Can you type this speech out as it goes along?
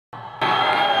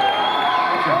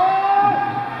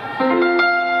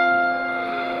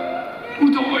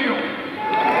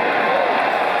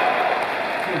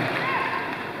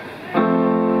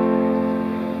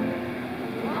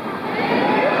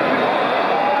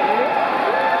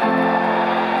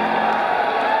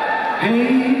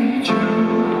Hey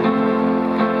Jude,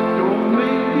 don't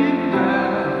make it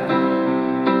bad.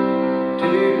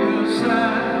 Take a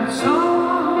sad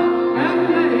song and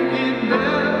make it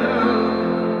better.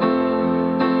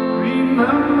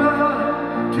 Remember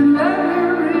to let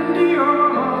her into your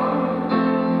heart.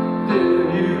 Then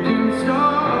you can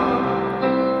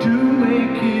start to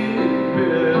make it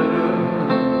better.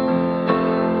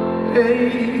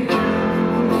 Hey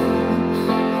Jude,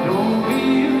 don't be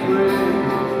afraid.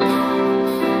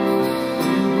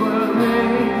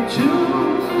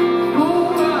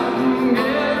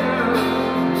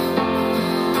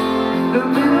 The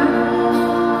minute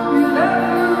you let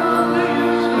her under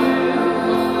your skin,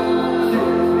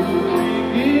 then you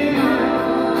begin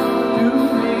to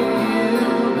make it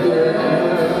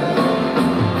better.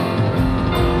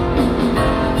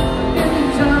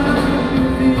 Anytime you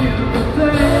feel the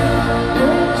pain,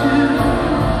 don't you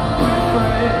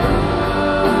afraid.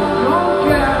 Don't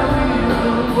carry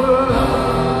the world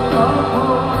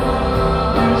upon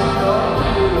your shoulders.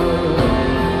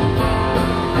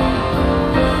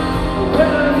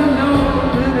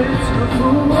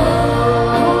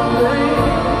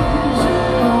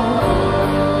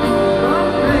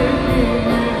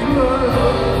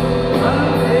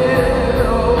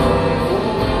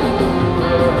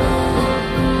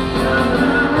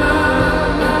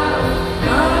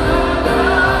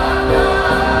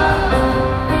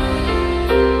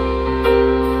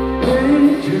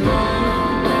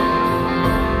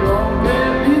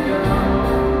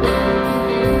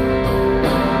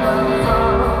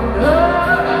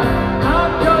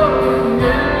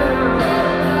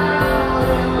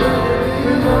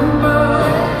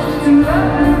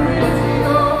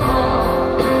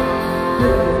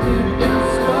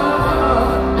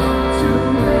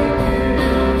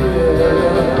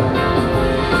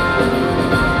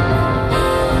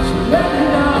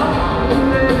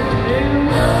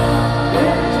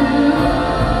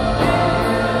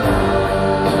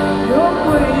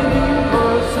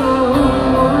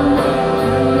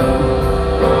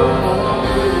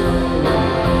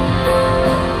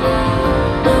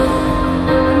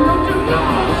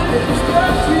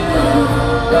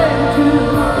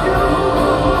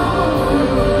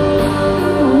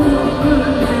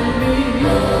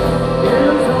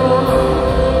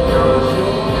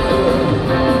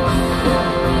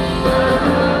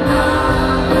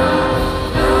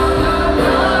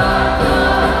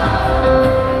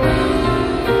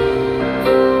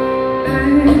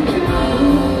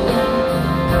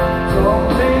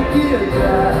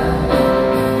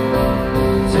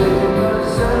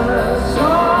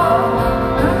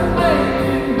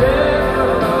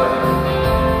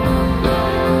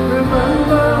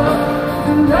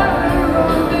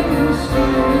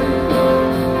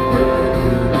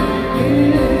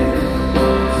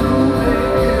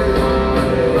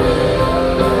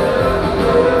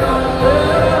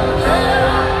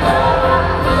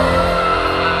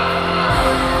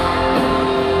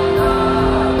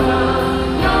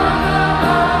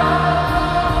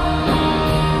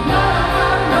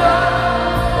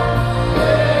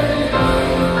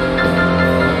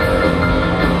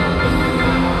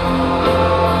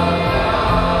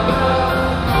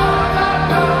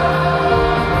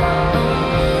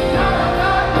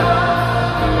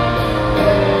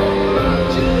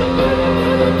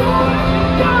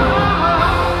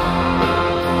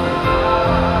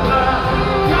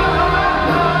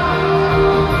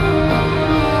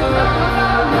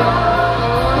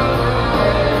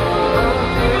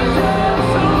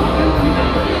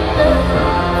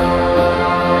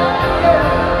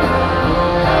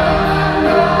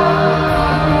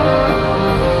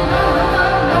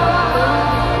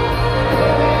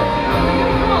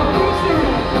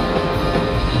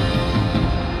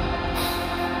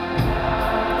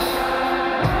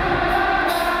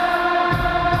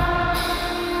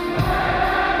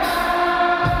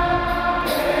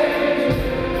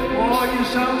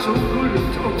 Sounds so good in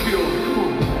Tokyo. Come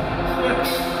on.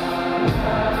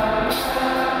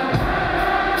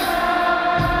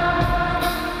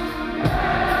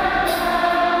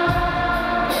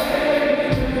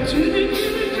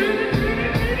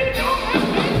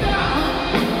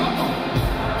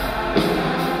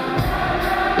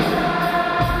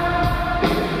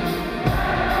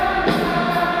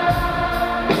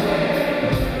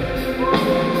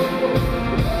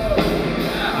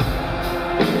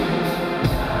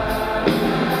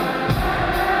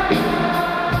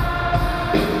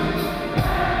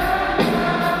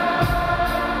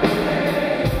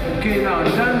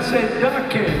 Danse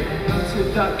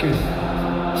dake.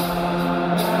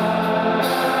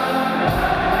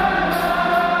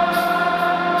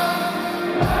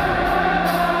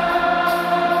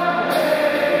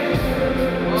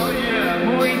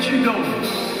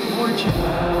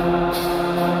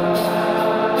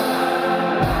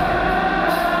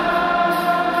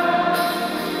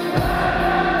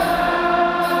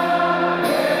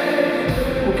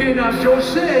 麗な女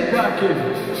性だけ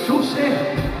女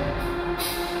性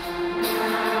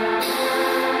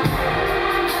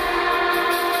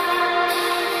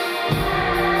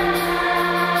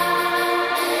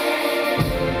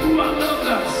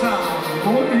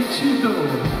もう一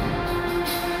度